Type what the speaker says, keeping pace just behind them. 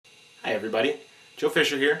Hi everybody, Joe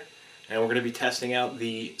Fisher here, and we're going to be testing out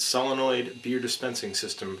the solenoid beer dispensing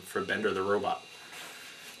system for Bender the Robot.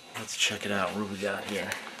 Let's check it out. What do we got here?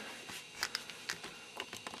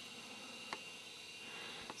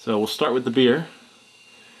 So we'll start with the beer.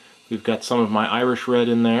 We've got some of my Irish Red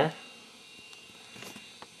in there,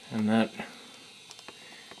 and that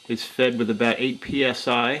is fed with about 8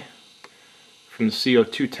 psi from the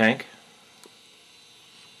CO2 tank.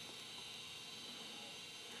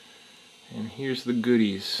 And here's the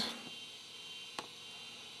goodies.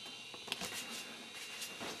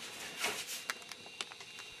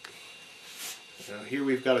 So here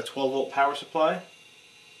we've got a 12-volt power supply.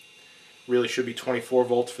 Really should be 24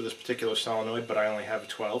 volts for this particular solenoid, but I only have a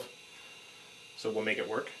 12. So we'll make it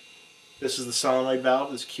work. This is the solenoid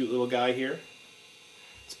valve, this cute little guy here.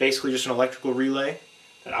 It's basically just an electrical relay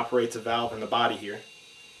that operates a valve in the body here.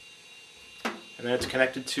 And then it's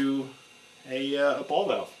connected to a ball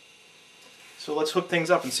valve. So let's hook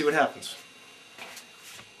things up and see what happens.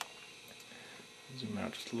 Zoom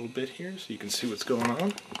out just a little bit here so you can see what's going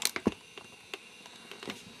on.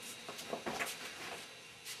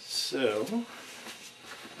 So,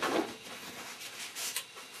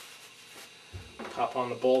 pop on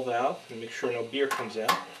the ball valve and make sure no beer comes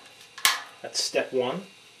out. That's step one.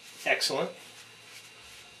 Excellent.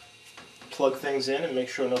 Plug things in and make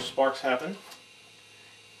sure no sparks happen.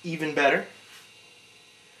 Even better.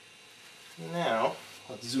 Now,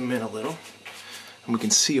 let's zoom in a little and we can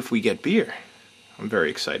see if we get beer. I'm very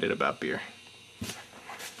excited about beer.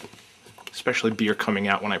 Especially beer coming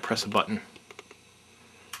out when I press a button.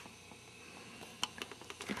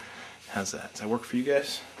 How's that? Does that work for you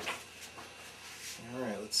guys?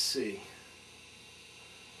 Alright, let's see.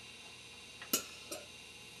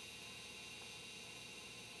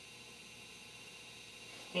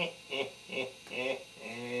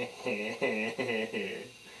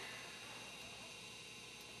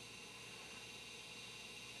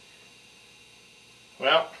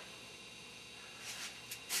 Well,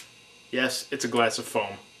 yes, it's a glass of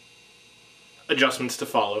foam. Adjustments to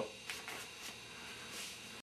follow.